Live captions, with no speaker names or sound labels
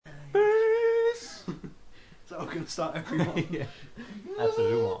we're going to start everyone. Yeah.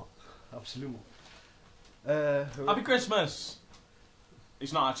 Absolutely. Absolutely. Happy Christmas!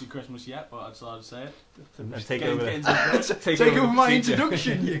 It's not actually Christmas yet, but I'd still have to say it. And take Get over. into Take over my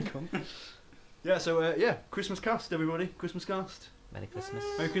introduction, you cunt. Yeah, so, Christmas cast, everybody. Christmas cast. Merry Christmas.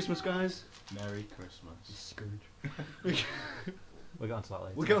 Merry Christmas, guys. Merry Christmas. Scourge. We'll get on to that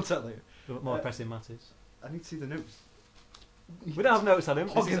later. We'll get on to that later. More pressing matters. I need to see the notes. We don't have notes on him.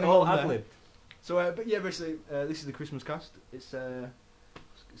 This Hogging is them all on there. ad-lib. So, but yeah, basically, this is the Christmas cast. It's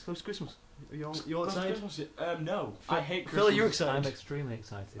close to Christmas. Are you all excited? Christmas? No. I hate Christmas. Phil, are you I'm excited? extremely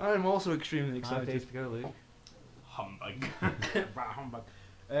excited. I'm also extremely 5 days excited. to go, Luke. Humbug. Humbug.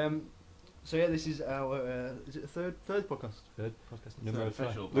 So yeah, this is our is it a third podcast? Third podcast. Numero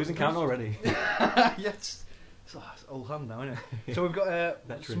official 5. Losing podcast. count already. Yes. It's old hand now, isn't it? So we've got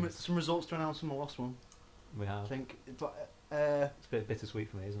Veterans. some results to announce from the last one. We I have. think, but It's a bit bittersweet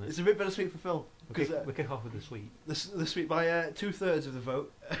for me, isn't it? it's a bit bittersweet for Phil We because kick off with the sweet. the sweet by 2/3 of the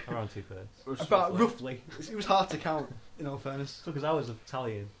vote, Around 2/3. about roughly. It was hard to count, in all fairness. So, because I was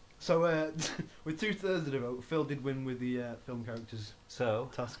Italian. So with 2/3 of the vote, Phil did win with the film characters So,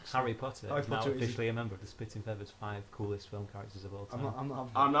 tasks. Harry Potter Harry is now Potter is- officially a member of the Spitting Feathers 5 coolest film characters of all time. I'm not.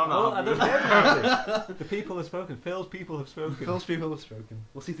 I'm not. Well, I don't care about it. The people have spoken. Phil's people have spoken. Phil's people have spoken.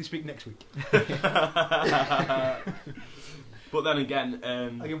 We'll see if they speak next week. But then again,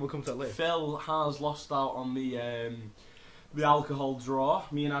 Again, we'll come to that later. Phil has lost out on the alcohol draw.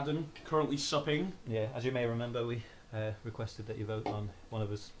 Me and Adam currently supping. Yeah, as you may remember, we requested that you vote on one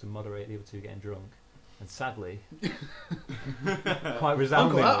of us to moderate the other two getting drunk. And sadly, quite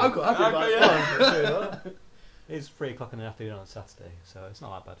resoundingly, I'm quite happy about Okay, it. it's 3 o'clock in the afternoon on a Saturday, so it's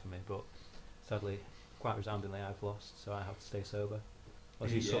not that bad for me. But sadly, quite resoundingly, I've lost, so I have to stay sober.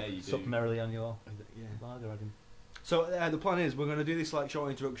 As you Yeah, you sup do. merrily on your Yeah. lager, Adam. So the plan is we're going to do this like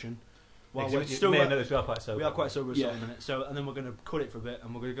short introduction. While Yeah, we're 'cause you still may have noticed we are quite sober. we are quite sober Yeah. at some minute. So and then we're going to cut it for a bit,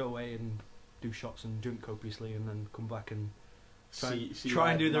 and we're going to go away and do shots and drink copiously, and then come back and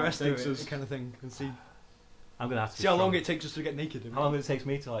try and do the rest of it, kind of thing, and see I'm gonna have to see how long it takes us to get naked. How long it takes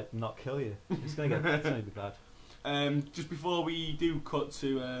me to like not kill you? It's gonna be bad. Just before we do cut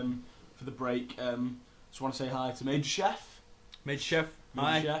to for the break, just want to say hi to Major Chef. Major Chef, Major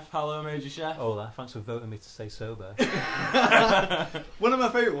hi. Chef, hello, Major Chef. Oh, thanks for voting me to stay sober. One of my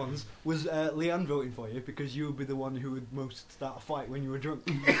favourite ones was Leanne voting for you because you would be the one who would most start a fight when you were drunk.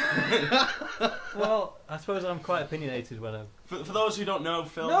 Well, I suppose I'm quite opinionated when I'm. For those who don't know,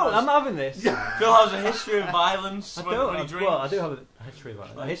 Phil. No, has, I'm not having this. Phil has a history of violence I when don't. he drinks. Well, I do have a history about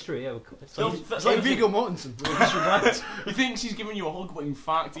it. A history, yeah. Phil, It's like Viggo Mortensen. with a history of violence. he thinks he's giving you a hug, but in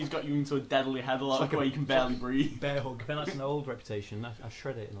fact he's got you into a deadly headlock like where you can barely breathe. Bear hug. Then that's an old reputation. I've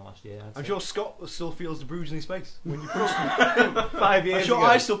shredded it in the last year. I'm sure Scott still feels the bruise in his face when you punched him. 5 years I'm sure ago.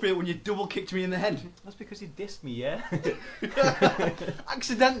 I still feel it when you double kicked me in the head. That's because you dissed me, yeah?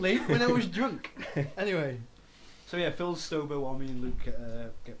 Accidentally when I was drunk. Anyway. So yeah, Phil's sober while me and Luke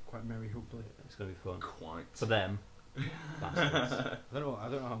get quite merry, hopefully. It's going to be fun. Quite. For them. Bastards. I don't know how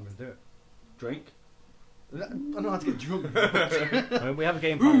I'm going to do it. Drink. I don't know how to get drunk. I mean, we have a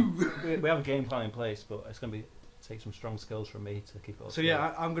game plan. We have a game plan in place, but it's going to take some strong skills from me to keep it up. So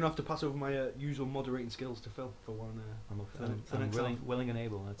yeah, I'm going to have to pass over my usual moderating skills to Phil for one. I'm willing and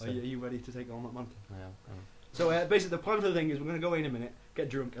able. I'd Are say. you ready to take on that mantle? I am. So basically, the plan for the thing is we're going to go in a minute, get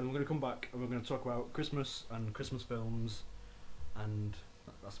drunk, and we're going to come back and we're going to talk about Christmas and Christmas films, and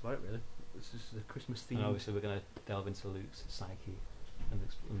that's about it really. This is the Christmas theme. And obviously, we're going to delve into Luke's psyche and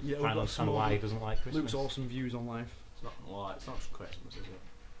Yeah, try and we've got some understand why he more- doesn't like Christmas. Luke's awesome views on life. It's not it's not just Christmas, is it?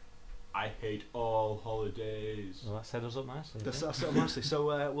 I hate all holidays. Well, that set us up nicely. That's That's it, honestly. So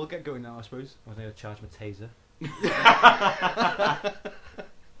we'll get going now, I suppose. I'm going to charge my taser.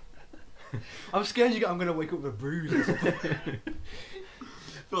 I'm scared I'm going to wake up with a bruise. Or something.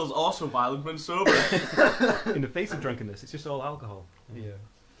 Phil's also violent when sober. In the face of drunkenness, it's just all alcohol. Yeah.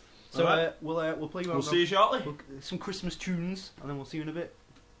 So Alright. we'll play you out We'll now. see you shortly. Some Christmas tunes, and then we'll see you in a bit.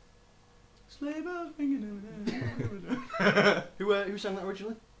 Sleigh bells ringing. Who sang that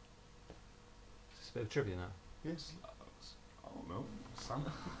originally? It's a bit of trivia now. Yes. I don't know.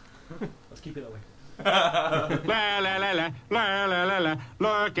 Santa. Let's keep it that way. La la la la la la la la.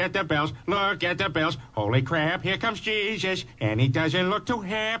 Look at the bells, look at the bells. Holy crap, here comes Jesus, and he doesn't look too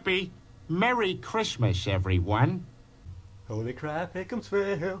happy. Merry Christmas, everyone. Holy crap, here comes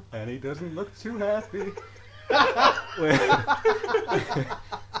Phil, and he doesn't look too happy.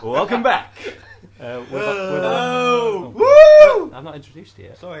 Welcome back. Woo! I've not introduced you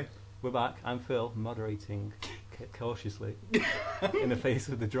yet. Sorry. We're back. I'm Phil, moderating cautiously in the face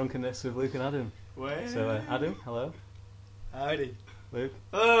of the drunkenness of Luke and Adam. Wait. So, Adam, hello. Howdy. Luke,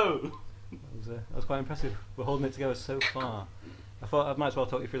 Oh. That was quite impressive. We're holding it together so far. I thought I might as well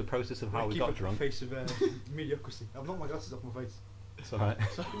talk you through the process of how we got drunk. Face of mediocrity. I've knocked my glasses off my face. It's alright.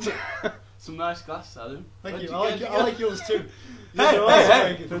 Some nice glasses, Adam. Thank you. Where'd I like yours too.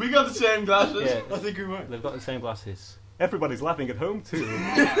 Hey, we got the same glasses. Yeah, I think we might. they've got the same glasses. Everybody's laughing at home too.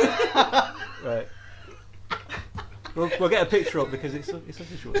 Right. We'll get a picture up because it's a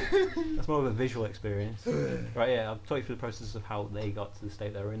visual. That's more of a visual experience. Right, yeah, I'll talk you through the process of how they got to the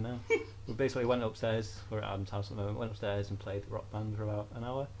state they're in now. We basically went upstairs, we're at Adam's house at the moment, went upstairs and played the rock band for about an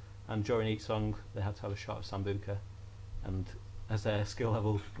hour. And during each song, they had to have a shot of Sambuca. And as their skill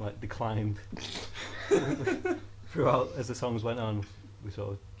level declined throughout, as the songs went on, we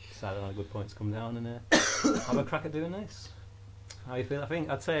sort of decided on a good point to come down and have a crack at doing this. How you feel? I think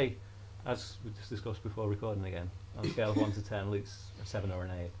I'd say, as we just discussed before recording again, on a scale of 1 to 10, Luke's a 7 or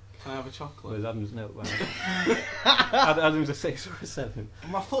an 8. Can I have a chocolate? Whereas Adam's no. Adam's a 6 or a 7.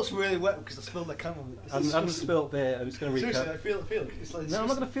 My foot's really wet because I spilled that camel. Adam's spilt beer. I'm just going to Seriously, recap. I feel it. It's like No, I'm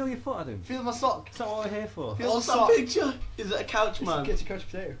not going to feel your foot, Adam. feel my sock. That's not what we're here for. Feel What's the that sock. picture? Is it a couch man? Get your couch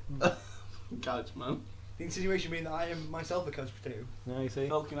potato. Couch man. The insinuation being that I am myself a couch potato. No, you see.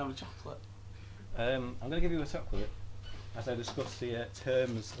 Phil can have a chocolate. I'm going to give you a chocolate as I discuss the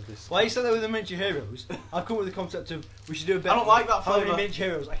terms of this. Why you said that with the Miniature Heroes? I've come up with the concept of we should do a bet. I don't like that How many flavour. Miniature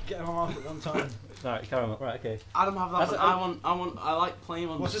Heroes I can get in my mouth at one time? Alright, caramel. Right, okay. Adam, have that. That's One. I like plain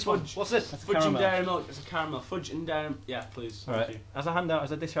ones. What's this one? What's this? That's a Fudge and caramel. dairy milk. It's a caramel. Fudge and dairy. Yeah, please. Thank Alright, you.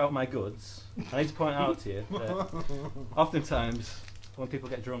 as I dish out my goods, I need to point out to you that oftentimes when people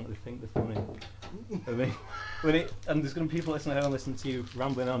get drunk, they think they're funny. And there's going to be people listening at home listening to you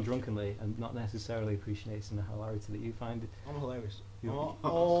rambling on drunkenly and not necessarily appreciating the hilarity that you find. I'm hilarious. You-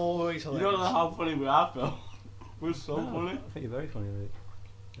 I'm always You hilarious. don't know how funny we are, Phil. We're so No, funny. I think you're very funny,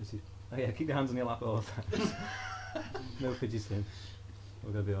 Luke. Oh yeah, keep your hands on your lap all the time. No fidgeting.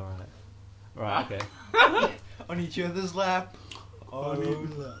 We're going to be alright. Right, okay. On each other's lap. On each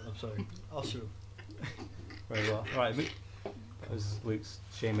other's lap. I'm sorry. I'll show. Very well. Right, that was Luke's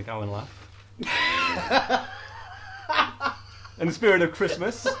Shane McGowan laugh. In the spirit of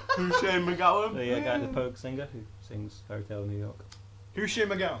Christmas, Who's Shane McGowan? the guy, the Pogue singer who sings Fairy Tale of New York. Who's Shane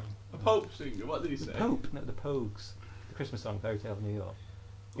McGowan? A Pope singer. What did he say? Pope, no, the Pogues. The Christmas song Fairy Tale of New York.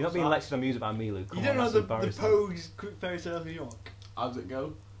 You're not What's being that? lectured on music by me, Luke. Come You don't on, know that's the embarrassing. Pogues Fairy Tale of New York? How does it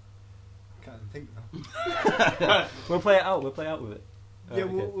go? Can't even think now. We'll play it out. We'll play it out with it. Yeah,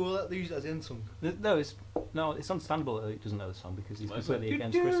 Okay. we'll let use it as the end song. No, it's understandable that Luke doesn't know the song because he's completely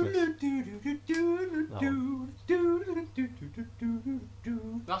against Christmas.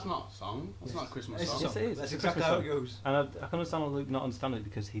 That's not a song. That's not a Christmas It's a song. Yes, song. it is. That's It's a exactly Christmas how song. it goes. And I can understand Luke not understanding it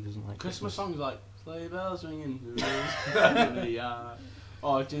because he doesn't like Christmas songs like sleigh bells ringing through the yard,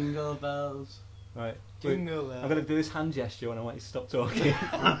 or jingle bells. Right. Jingle I'm going to do this hand gesture when I want you to stop talking.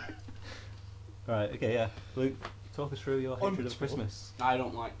 Right, okay, yeah. Luke, talk us through your hatred of Christmas. I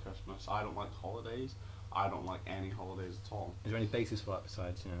don't like Christmas. I don't like holidays. I don't like any holidays at all. Is there any basis for that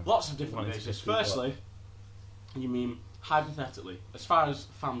besides, you know? Lots of different wanting to bases. piss people off? Firstly, you mean hypothetically, as far as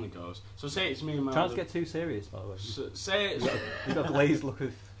family goes. So say it's me and my Try not to older. get too serious, by the way. Say it's You've got a glazed look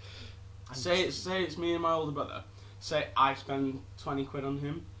of... say it's me and my older brother. Say I spend 20 quid on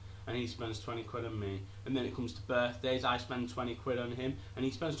him, and he spends 20 quid on me. And then it comes to birthdays, I spend 20 quid on him, and he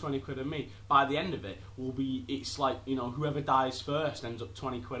spends 20 quid on me. By the end of it, it's like, you know, whoever dies first ends up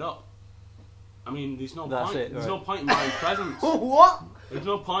 20 quid up. I mean, there's no That's point. it, There's right. no point in buying presents. What? There's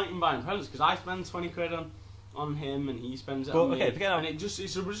no point in buying presents because I spend 20 quid on him and he spends it Well, on okay, me. forget And it's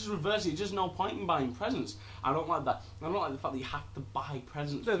just reverse. It's just no point in buying presents. I don't like that. I don't like the fact that you have to buy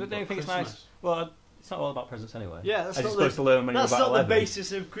presents. No, for but don't you think it's Christmas. nice? Well, it's not all about presents anyway. Yeah, that's As not you're supposed to learn when you're That's about not 11. the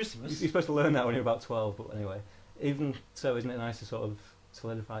basis of Christmas. You're supposed to learn that when you're about 12, but anyway. Even so, isn't it nice to sort of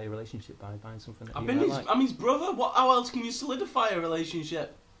solidify your relationship by buying something that I've you been might his, like? I'm his brother. What? How else can you solidify a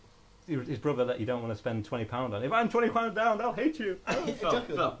relationship? His brother that you don't want to spend £20 on. If I'm £20 down, I'll hate you.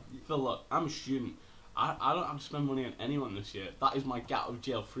 Phil, look, I'm a student. I don't have to spend money on anyone this year. That is my get out of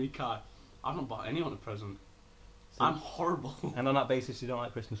jail free card. I've not bought anyone a present. So- I'm horrible. And on that basis, you don't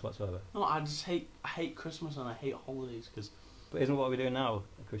like Christmas whatsoever. No, I hate Christmas and I hate holidays because But isn't what we're doing now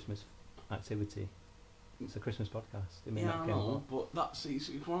a Christmas activity? It's a Christmas podcast. I mean, yeah, that I came know, along. but it's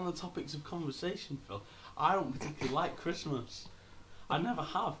one of the topics of conversation, Phil. I don't particularly like Christmas. I never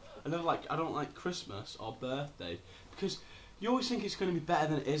have. I don't like Christmas or birthday because you always think it's going to be better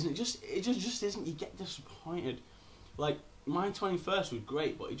than it is, and it just isn't. You get disappointed. Like my 21st was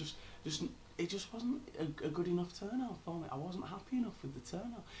great, but it just wasn't a good enough turnout for me. I wasn't happy enough with the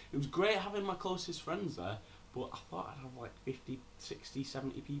turnout. It was great having my closest friends there, but I thought I'd have like 50, 60,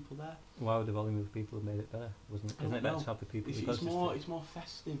 70 people there. Why would the volume of people have made it better? Isn't it better to have the people It's closest to more you? it's more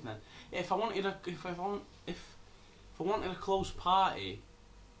festive then. If I wanted a close party,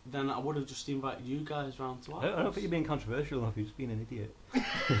 then I would have just invited you guys round to I our don't house. think you're being controversial enough. You're just being an idiot.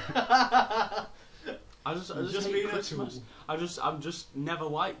 I just Just hate being a Christmas. tool. I've just never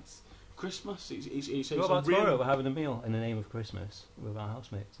liked Christmas. It's What a about real- tomorrow? We're having a meal in the name of Christmas with our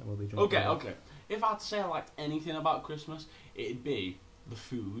housemates, and we'll be drinking. Okay. If I had to say I liked anything about Christmas, it'd be the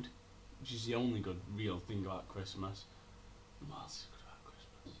food, which is the only good real thing about Christmas. What else is good about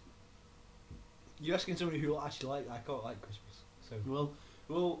Christmas? You're asking somebody who actually I quite like Christmas. So Well.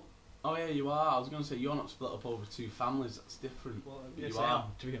 Oh yeah, you are. I was going to say you're not split up over two families. That's different. well, You yes, are. I am,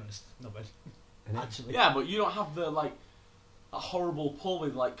 to be honest. Not bad. Innit? Actually. Yeah, but you don't have the like a horrible pull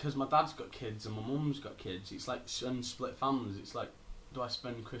with like because my dad's got kids and my mum's got kids. It's like and split families. It's like, do I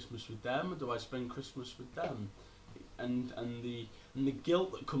spend Christmas with them or do I spend Christmas with them? And the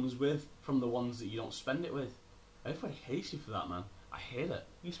guilt that comes with from the ones that you don't spend it with. Everybody hates you for that, man. I hate it.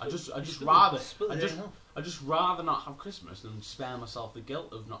 I just rather not have Christmas than spare myself the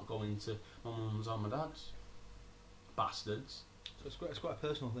guilt of not going to my mum's or my dad's. Bastards. So it's quite a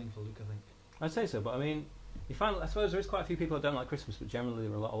personal thing for Luke, I think. I'd say so, but I mean, I suppose there is quite a few people that don't like Christmas, but generally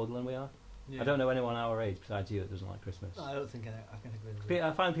they're a lot older than we are. Yeah. I don't know anyone our age besides you that doesn't like Christmas. No, I don't think I can agree.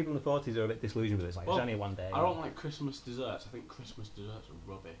 I find people in the 40s are a bit disillusioned with it. It's like, Well, it's only one day. I don't like Christmas desserts. I think Christmas desserts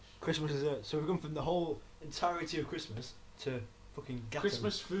are rubbish. Christmas dessert. So we've gone from the whole entirety of Christmas to fucking gâteau.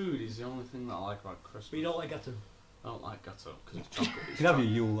 Christmas food is the only thing that I like about Christmas. But you don't like gâteau. I don't like gâteau because it's chocolate. You can have your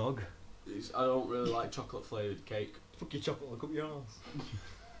Yule log. I don't really like chocolate flavoured cake. Fuck your chocolate, look up your arse.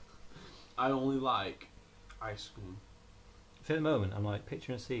 I only like ice cream. So at the moment, I'm like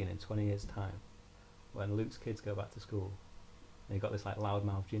picturing a scene in 20 years' time when Luke's kids go back to school and you've got this like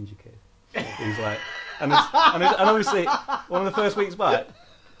loudmouth ginger kid. He's like, and obviously, one of the first weeks back,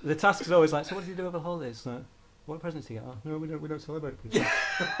 the task is always like, so what did you do over the holidays? Like, what presents did you get? Oh, no, we don't celebrate people.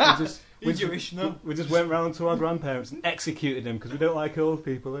 You're Jewish, no? We just went round to our grandparents and executed them because we don't like old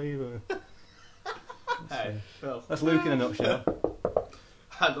people either. Hey, Phil. That's Luke in a nutshell.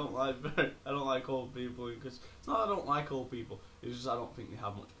 I don't like old people because it's not that I don't like old people. It's just I don't think they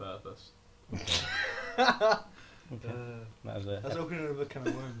have much purpose. Okay. That was That's opening another can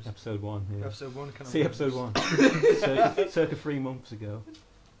of worms. episode 1. Yeah. Episode 1 can of See worms. episode 1. circa 3 months ago.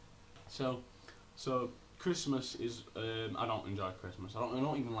 So Christmas is. I don't enjoy Christmas. I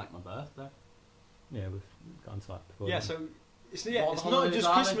don't even like my birthday. Yeah, we've gone to that before. Yeah, then. so it's What not holidays just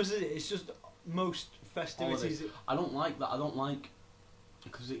are Christmas, is it? It's just most festivities. Holidays. I don't like that. I don't like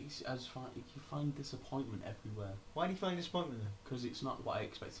because you find disappointment everywhere Why do you find disappointment then? because it's not what I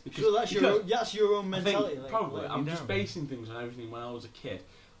expected. Because, Sure, that's your own I think mentality. Like, probably letting I'm you just down. basing things on everything when I was a kid.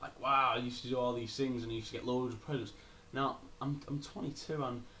 Like wow, I used to do all these things and I used to get loads of presents. Now I'm 22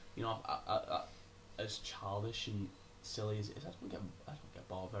 and you know I as childish and silly as it is, I don't get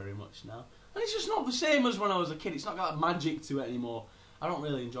bored very much now. And it's just not the same as when I was a kid. It's not got that magic to it anymore. I don't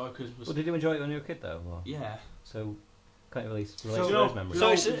really enjoy Christmas. Well, did you enjoy it when you were a kid though? Or? Yeah. So, can't really relate So- to those memories. So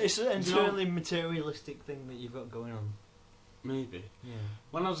No, it's an do you entirely materialistic thing that you've got going on. Maybe. Yeah.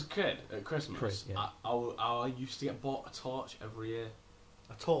 When I was a kid at Christmas, Chris, yeah. I used to get bought a torch every year.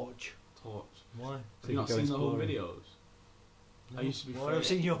 A torch. Torch. Why? So Have you not go seen the home exploring. videos? I used to be Well, afraid. I've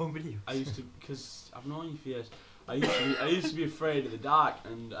seen your home video. I used to because I've known you for years. I used to be afraid of the dark,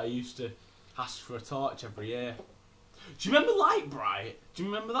 and I used to ask for a torch every year. Do you remember Light Bright? Do you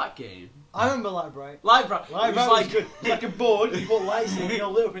remember that game? I remember Light Bright. Light Bright. Light It Bright was was good. It's like a board. You put lights in, you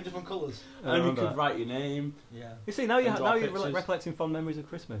all lit up in different colours. I and you remember could that. write your name. Yeah. You see, now and draw you're pictures. recollecting fond memories of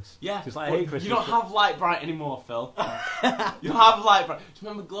Christmas. Yeah. Just like I but hate Christmas. You don't have Light Bright anymore, Phil. You don't have Light Bright. Do you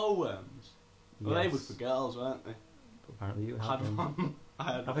remember glowworms? Well, they were Yes. for girls, weren't they? Apparently you I had had one. one.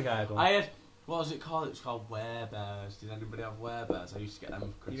 I think I had one. I had. What was it called? It was called werebears. Did anybody have werebears? I used to get them for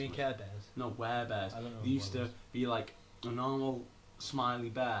You Christmas. mean Care Bears? No, werebears. I don't know. They used to be like a normal smiley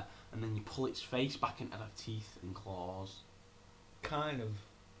bear, and then you pull its face back and it'd have teeth and claws. Kind of.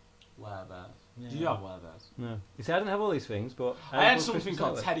 Werebears. Yeah. Did you have werebears? No. You see, I didn't have all these things, but I had one something Christmas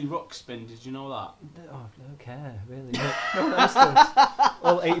called outlet. Teddy Ruxpin. Did you know that? Oh, I don't care, really. No one else does.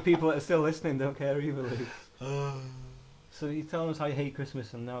 All 80 people that are still listening don't care either, Luke. So you're telling us how you hate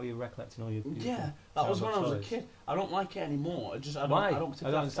Christmas and now you're recollecting all your... Yeah, that was when I was a stories. kid. I don't like it anymore. Why? I don't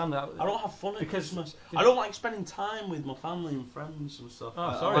particularly understand that. I don't have fun at Because- Christmas. I don't like spending time with my family and friends and stuff. Oh,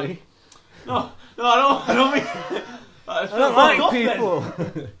 I sorry. like- no, I don't mean. I don't like people.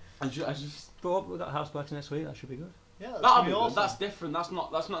 I just. But what, we've got a house party next week, that should be good. Yeah, that's That'll gonna be be good. awesome. That's different. That's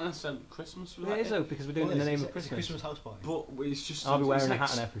not necessarily Christmas Yeah, it related. is though, because we're doing Well, it in the it's name of a Christmas. Christmas house party. But it's just. I'll be it's wearing a like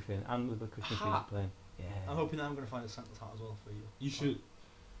hat and everything, and with the Christmas Hat? music playing. Yeah. I'm hoping that I'm going to find a Santa's hat as well for you. You should.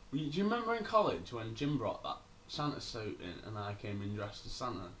 Do you remember in college when Jim brought that Santa suit in and I came in dressed as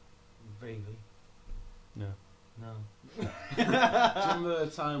Santa? Vaguely. No. No. Do you remember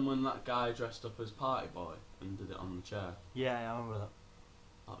the time when that guy dressed up as Party Boy and did it on the chair? Yeah, I remember that.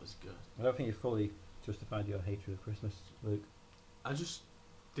 That was good. I don't think you've fully justified your hatred of Christmas, Luke. I just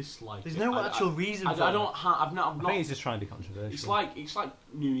dislike There's it. no actual reason for I it. don't have. I've I not. think he's just trying to be controversial. It's like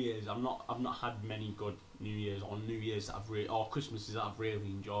New Year's. I've not had many good New Years or New Years that I've or Christmases that I've really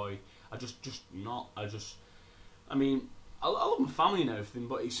enjoyed. I mean, I love my family and everything,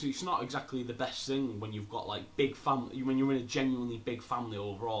 but it's not exactly the best thing when you've got like big family. When you're in a genuinely big family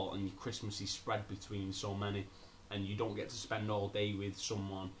overall, and your Christmas is spread between so many, and you don't get to spend all day with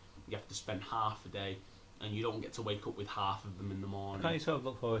someone. You have to spend half a day, and you don't get to wake up with half of them in the morning. Can't you sort of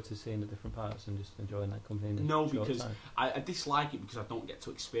look forward to seeing the different parts and just enjoying that company? In a No, short because time? I dislike it because I don't get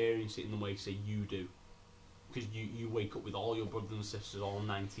to experience it in the way, say, you do. Because you wake up with all your brothers and sisters, all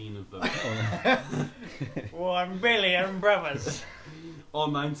 19 of them. 1 billion brothers. All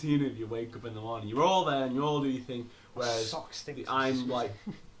 19 of you wake up in the morning. You're all there and you all do your thing. Whereas Sock stinks. I'm like...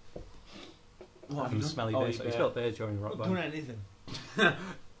 What have you Having done? smelly Oh, bears. you He's got bears during rock Not doing band. anything.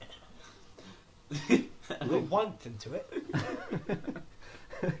 I got wanked into it.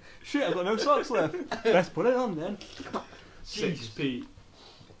 Shit, I've got no socks left. Let's put it on then. 6p.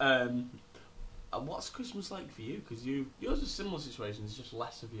 What's Christmas like for you? Because yours is similar situation. It's just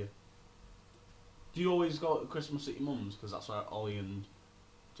less of you. Do you always go to Christmas at your mum's? Because that's where Ollie and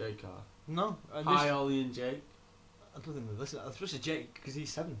Jake are. No. Hi, Ollie and Jake. I don't think they listen. I'm supposed to Jake because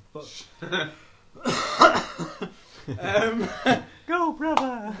he's 7. But Go,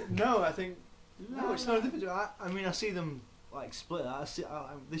 brother! no, I think no, it's not different. I mean, I see them like split.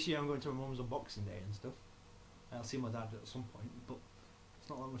 This year I'm going to my mum's on Boxing Day and stuff. And I'll see my dad at some point, but it's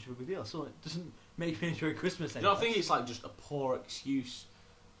not that much of a big deal. So it doesn't make me enjoy Christmas You anymore. know, I think it's like just a poor excuse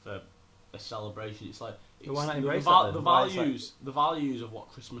for a celebration. It's like So why not the embrace that then? Why is the values of what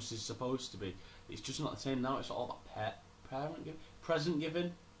Christmas is supposed to be. It's just not the same now. It's all about present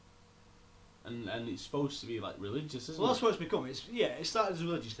giving, and it's supposed to be like religious, isn't Well, that's it? what it's become. It started as a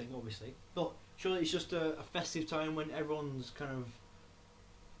religious thing, obviously, but surely it's just a festive time when everyone's kind of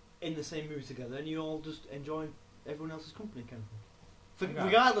in the same mood together, and you all just enjoy everyone else's company, kind of thing. Okay.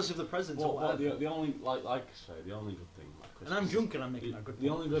 Regardless of the presents or Well, whatever. the only like I say, the only good thing about And Christmas. I'm drunk and I'm making that good The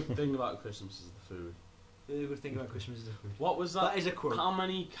point. only good thing about Christmas is the food. The good thing about Christmas is the food. What was that? That is a quote. How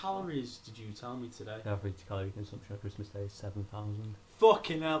many calories did you tell me today? The average calorie consumption on Christmas Day is 7,000.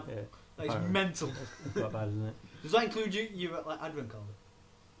 Fucking hell. Yeah. That is Apparently. mental. That's quite bad, isn't it? Does that include your like advent calendar?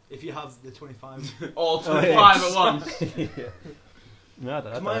 If you have the 25. All Oh, 25 yeah. at once. Yeah. No, I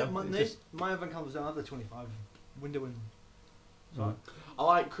don't my, know. my, It's this, just- my advent calendars don't have the 25 window and. Right. I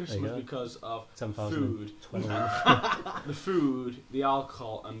like There Christmas you go. because of 7,021. the food, the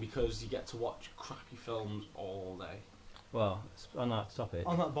alcohol, and because you get to watch crappy films all day. Well, on that topic,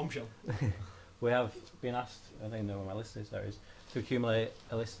 On that bombshell. we have been asked, I don't know where my list is, there is, to accumulate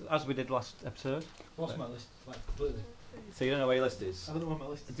a list, as we did last episode. Lost my list, like completely. So you don't know where your list is? I don't know what my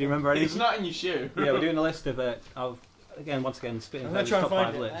list is. Do you remember any? It's not in your shoe. Yeah, we're doing a list of, once again, spitting I'm going to try and top 5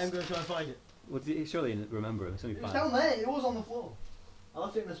 find it. lists. I'm going to try and find it. Well, surely you remember it, it's only It was 5. down there. It was on the floor. I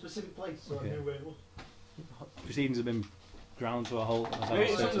left it in a specific place so Okay. I knew where it was. Proceedings have been ground to a halt. As I Maybe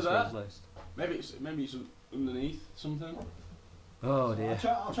it's search under for there. his list. Maybe it's underneath something. Oh dear.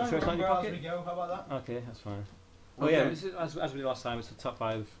 I'll try Sure and it's not in your remember as pocket? we go. How about that? Okay, that's fine. Oh Okay. yeah, this is, as we did last time, it's the top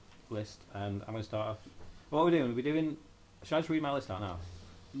 5 list, and I'm going to start off. What are we doing? Should I just read my list out now?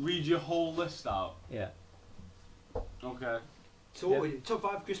 Read your whole list out. Yeah, Okay. So what we do? Top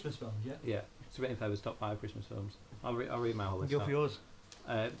 5 Christmas films, yeah? yeah. It's written for top 5 Christmas films. I'll read my whole list Go out. for yours.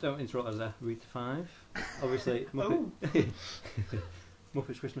 Don't interrupt as I read to 5. Obviously, Muppet,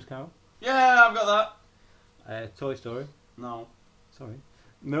 Muppet's Christmas Carol, Yeah, I've got that. Toy Story, No. sorry,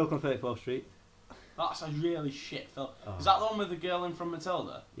 Miracle on 34th Street. That's a really shit film. Oh. Is that the one with the girl in from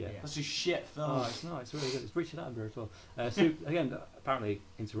Matilda? Yeah. Yeah. That's a shit film. Oh, it's not. It's really good. It's Richard Attenborough as well. Again, apparently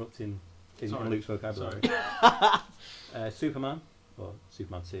interrupting in Sorry. Luke's vocabulary. Superman, or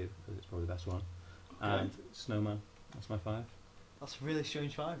Superman 2, because it's probably the best one. Okay. And Snowman. That's my 5. That's a really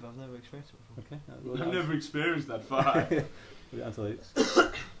strange 5. I've never experienced it before. Okay. I've never experienced that five. We'll get on to Luke's.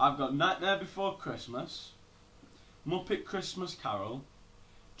 I've got Nightmare Before Christmas, Muppet Christmas Carol,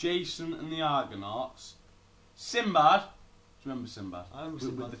 Jason and the Argonauts, Sinbad. Do you remember Sinbad? I remember with,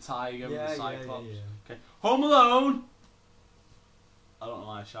 Sinbad. with the tiger, with the Cyclops. yeah. Okay. Home Alone. I don't know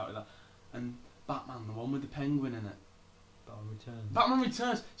why I shouted that. And Batman, the one with the penguin in it. Batman Returns. Batman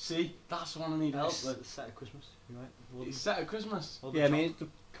Returns. See, that's the one I need help It's with. set at Christmas, you right? It's set at Christmas. All the Yeah, I chop- mean,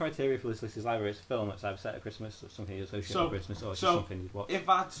 criteria for this list is either it's a film that's either set at Christmas or something you associate So- with Christmas, or it's so just something you'd watch. If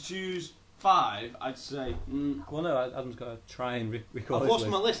I had to choose 5, I'd say. Well, no, Adam's got to try and recall I've his lost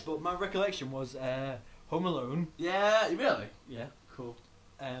list. my list, but my recollection was Home Alone. Yeah, really? Yeah. Cool.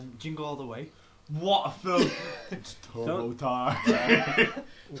 Jingle All the Way. What a film! It's Don't- time.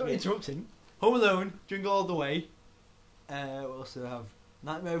 Sorry, interrupting. Home Alone, Jingle All the Way. What else do I have?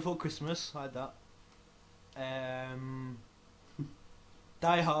 Nightmare Before Christmas. I had that.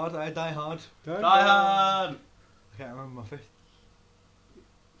 Die Hard. I had Die Hard. Die Hard! I can't remember my fifth.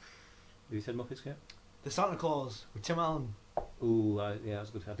 You said Muppets, yeah? The Santa Claus with Tim Allen. Ooh, yeah, that was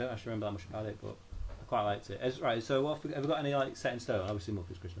good. I don't actually remember that much about it, but I quite liked it. Right, so what have we got any like set in stone? Obviously,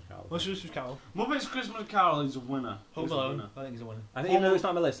 Muppets Christmas Carol. What's Christmas Carol? Muppets Christmas Carol is a winner. Home It's a Alone. winner. I think he's a winner. I think even though it's not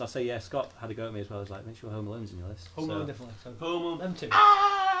on my list, I'll say yeah. Scott had a go at me as well. He's like, make sure Home Alone's in your list. Home So- Alone definitely. So Home Alone. them two.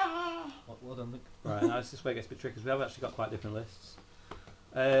 Ah! Well done, Luke. Right, now this is where it gets a bit tricky because we have actually got quite different lists.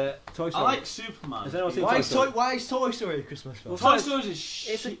 Toy Story. I like Superman. Has anyone seen Why Toy is Toy Story a Christmas film? Well, Toy Story is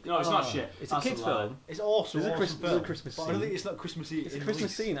shit. No, it's not shit. It's a That's kids' lie. film. It's awesome. There's a awesome there's a film, Christmas but I scene. don't think it's not Christmassy. It's a in Christmas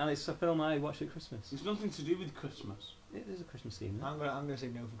release. scene, and it's a film I watch at Christmas. It's nothing to do with Christmas. It is a Christmas scene. Isn't it? I'm gonna say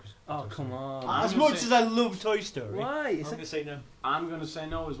no for Christmas. Oh come on! I'm As gonna much say- as I love Toy Story, Why? I'm It's gonna say no. I'm going to say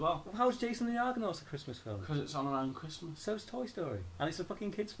no as well. How's Jason and the Argonauts a Christmas film? Because it's on around Christmas. So's Toy Story, and it's a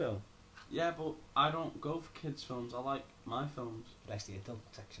fucking kids film. Yeah, but I don't go for kids' films. I like my films. Bless the adult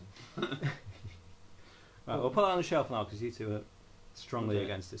section. Right, we'll put that on the shelf now because you two are strongly Okay.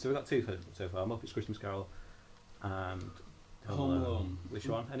 against it. So we've got two so far: Muppets Christmas Carol and Home Alone. Which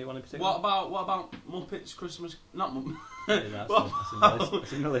one? Anyone in particular? What about Muppets Christmas? Not Muppets. Yeah,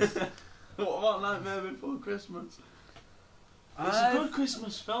 that's in the list. What about Nightmare Before Christmas? It's a I've- good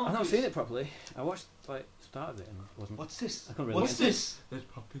Christmas film. I've not seen it properly. I watched like start of it and it wasn't. What's this? I couldn't really What's get into this? There's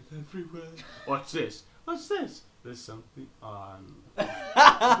puppies everywhere. What's this? What's this? There's something on. it.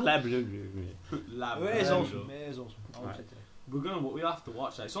 Lab. It is awesome. It is awesome. I'll Right. check it. We'll have to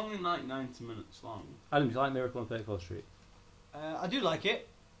watch that. It's only like 90 minutes long. Adam, do you like Miracle on 34th Street? I do like it.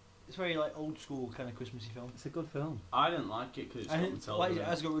 It's very like old school kind of Christmassy film. It's a good film. I didn't like it because it's And got it, Matilda like, in it it.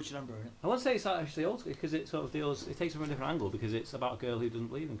 has got Richard Amber in it. I won't say it's actually old because it sort of deals. It takes it from a different angle because it's about a girl who doesn't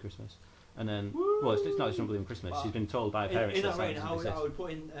believe in Christmas, and then well, it's not that she doesn't believe in Christmas. Well, She's been told by her In parents that that rating, Santa I doesn't exist. would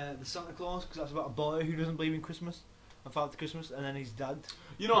put in the Santa Claus because that's about a boy who doesn't believe in Christmas and Father Christmas, and then his dad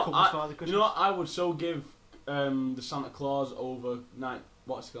You know, becomes what, Father Christmas. you know what? I would so give the Santa Claus over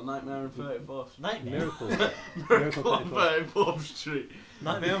what's it called? Nightmare on 34th. Nightmare. Miracle. Miracle on 34th. 34th Street.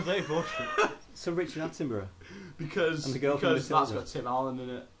 Nightmare on 34th Street. So Richard Attenborough. Because And the girl from because that's Matilda. got Tim Allen in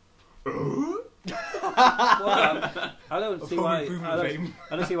it. Well, I don't see Home why. Improvement I fame.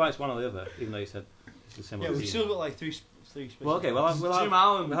 don't see why it's one or the other, even though you said it's the similar. Yeah, we've theme. still got like three special Well, okay, well, films. we'll have, Tim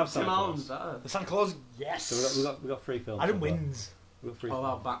Allen. we'll have Tim Santa Claus. Allen's better. The Santa Claus, yes. So we got 3 films. Adam so far. wins. We've got 3. What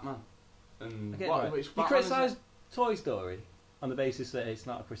about Batman? And Okay, what, right. which You Batman is criticise Toy Story on the basis that it's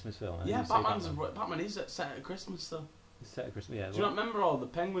not a Christmas film. it? and Yeah, you say Batman is set at Christmas though. It's set at Christmas. Yeah. Do you not remember all the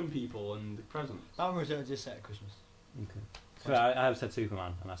penguin people and the presents? Batman Returns is set at Christmas. Okay. So I have said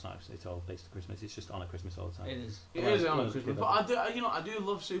Superman, and that's not actually at all based on Christmas. It's just on at Christmas all the time. It is. It Well, is on well, Christmas, good but I do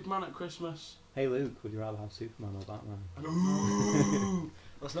love Superman at Christmas. Hey Luke, would you rather have Superman or Batman?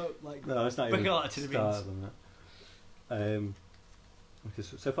 That's not like. No, it's not Breaking even all that to the started beans. on that.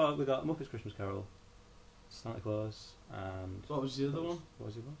 Because so far we've got Muppets Christmas Carol, Santa Claus, and What was the other one? What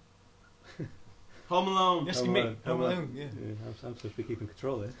was the other one? Home Alone. Yes, Home me. Alone. Home Alone. Yeah. I'm supposed to be keeping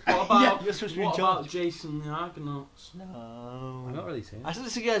control here. What about Yeah, you're supposed to be in what about charge. Jason the Argonauts? No. I've not really seen I it. said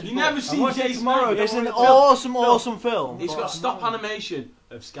this to you guys You before. never I'm seen watching it Jason tomorrow. Bourne, It's don't an worry. awesome, Phil, awesome film. It's but got I'm stop not- animation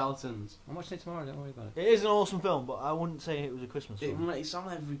of skeletons. I'm watching it tomorrow. Don't worry about it. It is an awesome film, but I wouldn't say it was a Christmas film. It's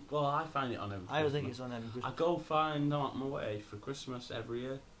on every. Well, I find it on every. I don't think Christmas. it's on every I Christmas. go find out my way for Christmas every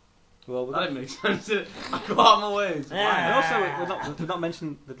year. Well, we've That got, didn't make sense. did it? I go out my way. to Yeah. find and also we've not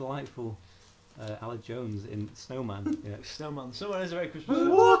mentioned the delightful Alec Jones in Snowman. Yeah. Snowman. Snowman is a very Christmas film.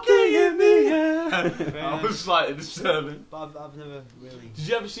 Walking in the air. That was slightly disturbing. But I've never really Did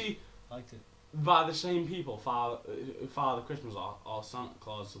you ever see liked it. by the same people Father Christmas or Santa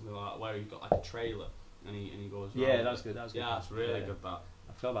Claus, something like that, where you've got like a trailer and he goes. Yeah, around that's it? good. That's good. Yeah, it's really Yeah. good. That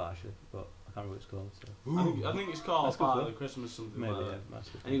I forgot about that actually, but I can't remember what it's called. So. I think it's called That's good Father film. Christmas, something Maybe like yeah, that. that's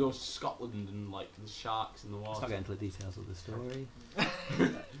good. And he goes to Scotland and like the sharks in the Let's water. not get into the details of the story.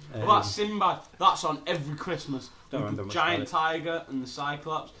 Well, that's Sinbad. That's on every Christmas. Don't With remember the much giant about it. tiger and the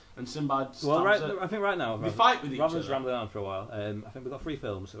Cyclops and Sinbad stabs Well, right, it. I think right now, We fight with each rather than other. rambling on for a while, I think we've got 3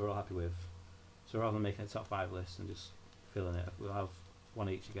 films that we're all happy with. So rather than making a top 5 list and just filling it, we'll have one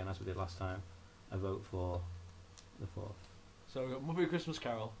each again as we did last time. A vote for the 4th So we've got Muppet Christmas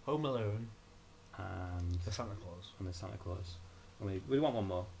Carol, Home Alone, and The Santa Claus. the Santa Claus. We want one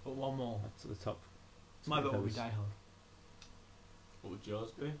more. But one more. That's the top. My vote will be those. Die Hard. What would yours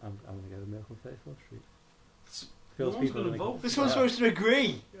be? I'm going to go with Miracle on 34th Street. No Feels one's people gonna are vote. This for one's that. supposed to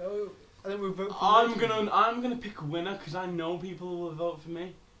agree. Oh, and then we'll vote for I'm gonna pick a winner because I know people will vote for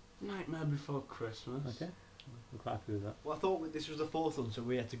me. Nightmare Before Christmas. Okay. I'm quite happy with that. Well, I thought this was the fourth one, so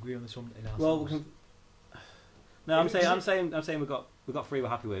we had to agree on this one in Well, ourselves. we can. No, I'm saying we've got three we're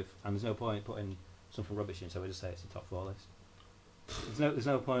happy with, and there's no point putting something rubbish in, so we just say it's the top 4 list. There's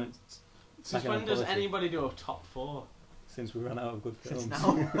no point. Since sacking when on does quality, anybody do a top 4? Since we ran out of good films. Since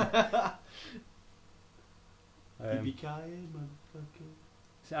now. Yippee-ki-yay, motherfucker.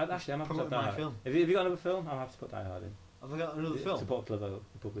 See, actually, I'm happy to Promote put Die my Hard. film. Have you got another film? I'm happy to put Die Hard in. Have I got another It's film? a popular vote,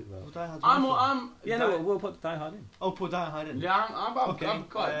 the public vote. Well, Die Hard's my film. I'm. Yeah, no, we'll put Die Hard in. Oh, put Die Hard in. Yeah, I'm Okay, quite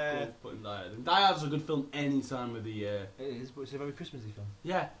cool with putting Die Hard in. Die Hard's a good film any time of the year. It is, but it's a very Christmassy film.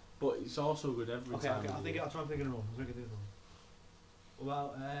 Yeah, but it's also good every Okay, time. okay, of I the think year. I'll try and think of another one. What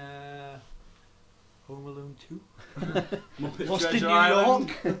about Home Alone 2? Muppet Lost in Treasure New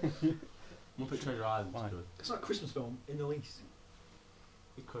Island. York? Muppet Treasure Island's Why? good. It's not a Christmas film in the least.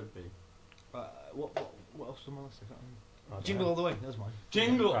 It could be. What else was on my list? I can't remember. Oh, I Jingle don't All the Way, that's mine.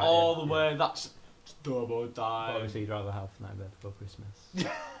 Jingle Right, all yeah, the way. That's double know. But time. obviously, you'd rather have Nightmare Before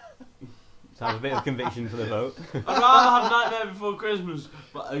Christmas. So have a bit of conviction for the vote. I'd rather have Nightmare Before Christmas,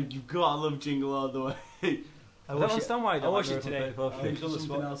 but you've got to love Jingle All the Way. I don't understand why you I don't watched like it today. Miracle on 34th Street. It's on the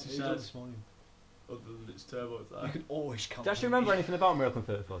Something spot. else you It's on said. this morning. Other than it's turbo You time. can always count. Do you actually remember anything about Miracle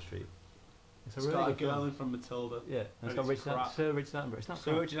on 34th Street? It's a It's really got a good film. girl in from Matilda. Yeah, and And it's got it's crap. Sir Richard Attenborough. It's not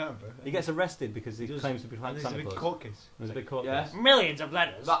So crap. Richard Attenborough. He gets arrested because he does. claims to be And Santa there's a big Claus. court case. There's a big court Yeah. case. Millions of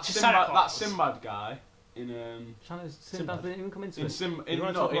letters. That to Sinbad, Santa that Claus. Sinbad guy in Sinbad didn't even come into in it. Sim You in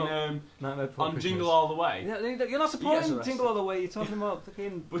wanna no talk in about Nightmare Before on Christmas. Jingle All the Way. Yeah, you're not He supporting gets arrested. Jingle All the Way. You're talking about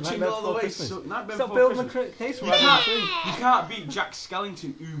fucking But Nightmare Jingle All the Before Way, Christmas. so Nightmare Stop Before building Christmas. a case for You having can't, a you can't beat Jack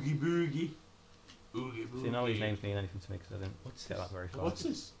Skellington, Oogie Boogie. Oogie Boogie. See, none of these names mean anything to me because I didn't get that very far. What's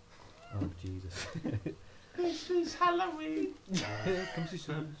this? Oh, Jesus. This is Halloween. Here comes the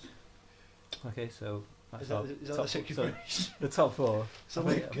sun. Okay, so that's Is that, our is that top, the second so finish? the top 4. So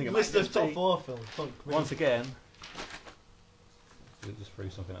I think it list might of just top be- 4 films. Fuck me. Once again, just threw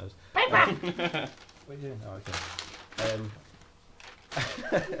something at us. What are you doing? Oh, okay.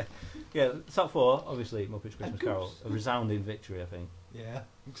 Yeah, top 4, obviously Muppets Christmas Carol, a resounding victory, I think. Yeah.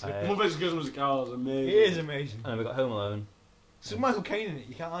 Muppets Christmas Carol is amazing. It is amazing. And then we got Home Alone. So Michael Caine in it.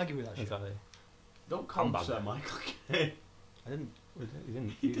 You can't argue with that shit. Exactly. Don't come Bad Sir then. Michael Caine. I didn't. You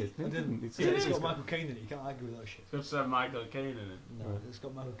didn't. You did. I didn't. It's, It's it's got got, Michael Caine in it. You can't argue with that shit. It's got Sir Michael Caine in it. No, Right. it's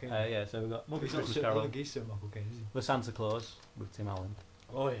got Michael Caine. yeah, so we've got Muppets He's not Christmas Sir, Carol, he's Sir Michael Caine, is he? The Santa Claus with Tim Allen,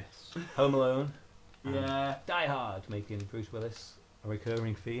 Oh yes. Home Alone, and Yeah. Die Hard, making Bruce Willis a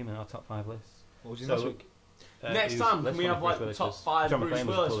recurring theme in our top 5 lists. What was he So- last week? Next who's time, less can we one have of like Bruce the top Willis's? 5 John Bruce McClane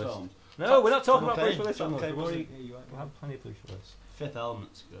was Willis the coolest. films? No, we're not talking John about Bruce McClane. Willis. John on McClane this. We've wasn't already he? Yeah, you're right. we have plenty of Bruce Willis. Fifth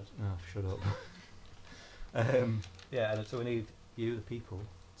Element's good. Oh, shut up. Yeah, and so we need you, the people,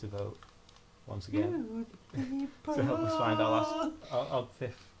 to vote once again to help us find our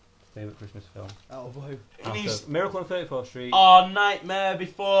 5th favourite Christmas film. Out of who? Please. After Miracle on 34th Street. Or Nightmare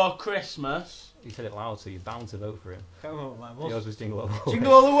Before Christmas. You said it loud, so you're bound to vote for him. Can't remember what mine Yours was. was Jingle All the Way.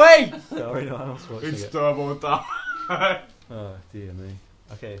 Jingle all the way! Sorry, no one else watched It's it. double time. Oh, dear me.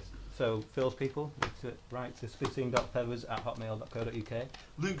 Okay, so Phil's people, write to spitting.feathers@hotmail.co.uk.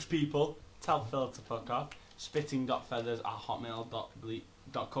 Luke's people, tell Phil to fuck off.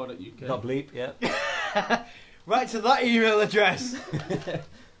 Spitting.feathers@hotmail.co.uk. Got bleep, yeah. Right to that email address.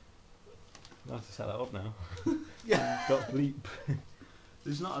 I'll have to set that up now. Yeah. Got bleep.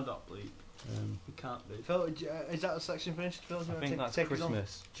 There's not a dot bleep. It can't be. Phil, is that section finished? Phil, do you I wanna think that's take us on?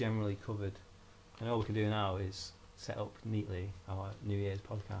 Christmas generally covered. And all we can do now is set up neatly our New Year's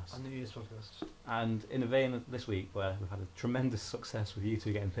podcast. Our New Year's podcast. And in the vein of this week, where we've had a tremendous success with you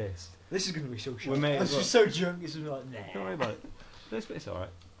two getting pissed, This is going to be so short. We may I'm as well. just so drunk. It's going to be like, nah. don't worry about it. It's alright.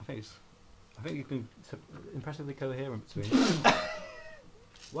 I think you've been impressively coherent between you.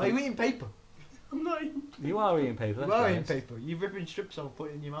 Why are you eating paper? I'm not even. You are eating paper, You that's are right. eating paper. You're ripping strips off and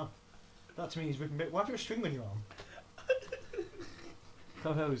putting it in your mouth. That to me is ripping paper. Why have you got a string on your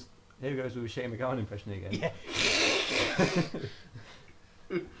arm? Here goes with a Shane McGowan impression again. Yeah.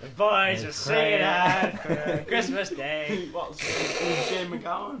 The boys Yeah, are singing out for Christmas Day. What's Shane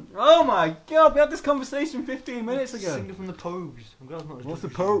McGowan? Oh my god, we had this conversation 15 minutes ago. Singer from the Pogues. I'm glad I'm not as What's the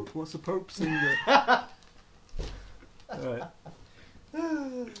drunk as you. Pope? What's the Pope singer? Alright.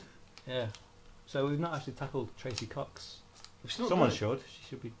 Yeah. So we've not actually tackled Tracy Cox. We've still Someone done it. should. She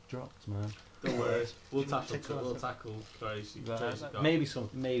should be dropped, man. Don't worry. We'll Take tackle that. Tracy. But, Tracy Cox.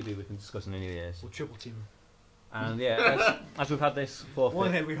 maybe we can discuss in the New Year's. We'll triple team him. And yeah, as we've had this One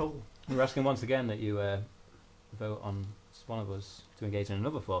forfeit, every hole. we're asking once again that you vote on one of us to engage in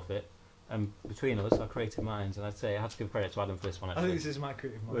another forfeit. And between us, our creative minds, and I'd say I have to give credit to Adam for this one. I Actually, think this is my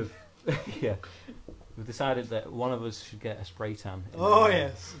creative mind. yeah, we've decided that one of us should get a spray tan. Oh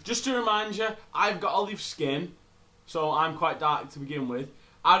yes. Just to remind you, I've got olive skin, so I'm quite dark to begin with.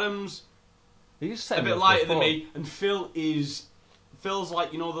 Adam's You just set a me bit up lighter for than fun. me, and Phil's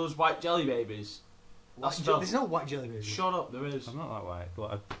like, you know, those white jelly babies. That's Phil. There's no white jelly baby. Shut up, there is. I'm not that white,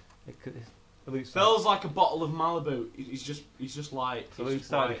 but it looks Phil's like a bottle of Malibu. He's just light. So He's Luke just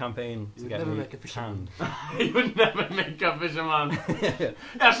started a white. campaign He to would get never me make a fisherman. tanned. He would never make a fisherman.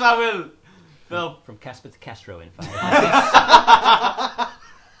 Yes, I will. Phil. From Casper to Castro in 5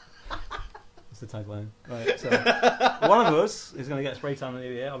 That's the tagline. Right, so one of us is going to get a spray tan in the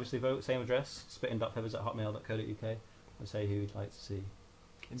new year. Obviously, vote, same address, spitting.feathers@hotmail.co.uk, and say who you'd like to see.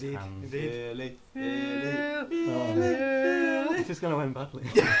 Indeed. Tanned. Indeed. Oh, this is going to end badly.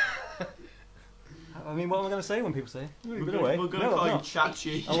 I mean, what am I going to say when people say, We're been away? going to No, call I'm you not.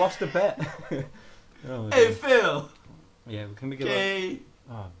 Chachi. I lost a bet. Oh, Hey, dear. Phil. Yeah, can we give a... Okay.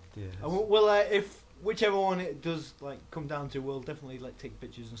 Oh, dear. Well, if whichever one it does like come down to, we'll definitely like take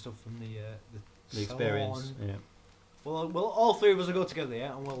pictures and stuff from The experience. salon. Yeah. Well, all three of us will go together,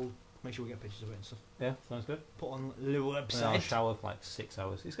 yeah, and we'll make sure we get pictures of it and stuff. Yeah, sounds good. Put on the I'll website. shower for like 6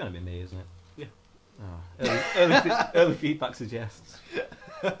 hours. It's going to be me, isn't it? Yeah. Oh, early feedback suggests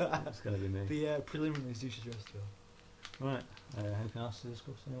it's going to be me. The preliminaries do suggest though. Right. Anything else to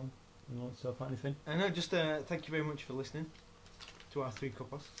discuss? Anyone? Anyone want to talk about anything? I know. Just thank you very much for listening to our 3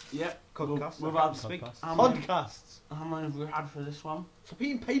 cuppas. Yep. Podcasts. We've I can't had speak. podcasts. How many- Podcasts. How many have we had for this one? Stop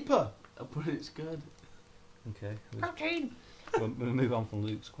eating paper. But it's good. Okay. We'll move on from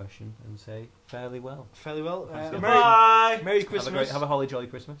Luke's question and say fairly well. Fairly well. Thanks, Merry, Bye. Merry Have a Christmas. have a holly jolly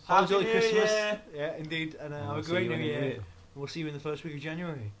Christmas. Have a jolly Happy New Christmas. Year. Yeah, indeed. And have We'll a see great you New in the Year. We'll see you in the first week of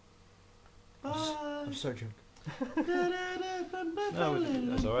January. Bye. I'm so drunk. No,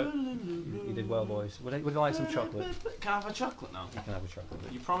 that's all right. You did well, boys. Would you like some chocolate? Can I have a chocolate now? You can have a chocolate.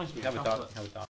 You promised me Have a chocolate. dark. Have a dark.